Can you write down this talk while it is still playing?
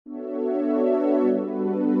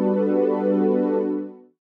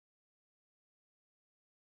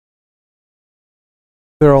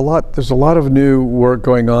There's a lot of new work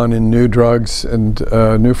going on in new drugs and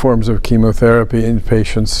new forms of chemotherapy in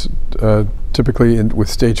patients, typically with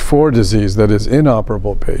stage 4 disease, that is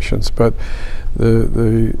inoperable patients. But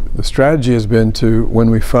the strategy has been to,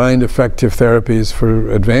 when we find effective therapies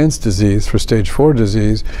for advanced disease, for stage 4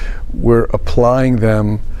 disease, we're applying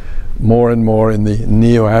them more and more in the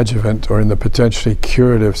neoadjuvant or in the potentially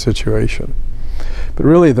curative situation. But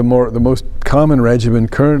really the most common regimen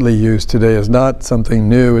currently used today is not something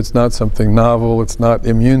new, it's not something novel, it's not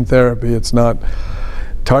immune therapy, it's not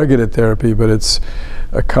targeted therapy, but it's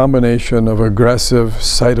a combination of aggressive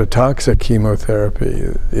cytotoxic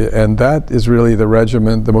chemotherapy. And that is really the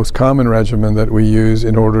regimen, the most common regimen that we use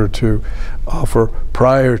in order to offer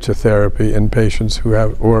prior to therapy in patients who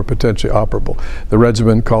are potentially operable. The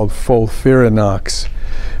regimen called FOLFIRINOX,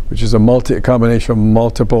 which is a combination of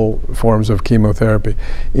multiple forms of chemotherapy.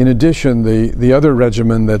 In addition, the other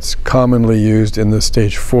regimen that's commonly used in the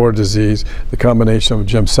stage 4 disease, the combination of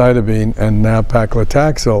gemcitabine and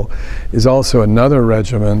nab-paclitaxel, is also another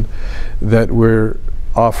regimen that we're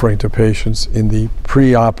offering to patients in the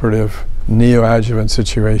preoperative neoadjuvant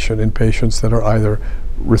situation in patients that are either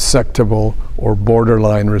resectable or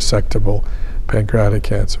borderline resectable pancreatic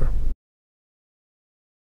cancer.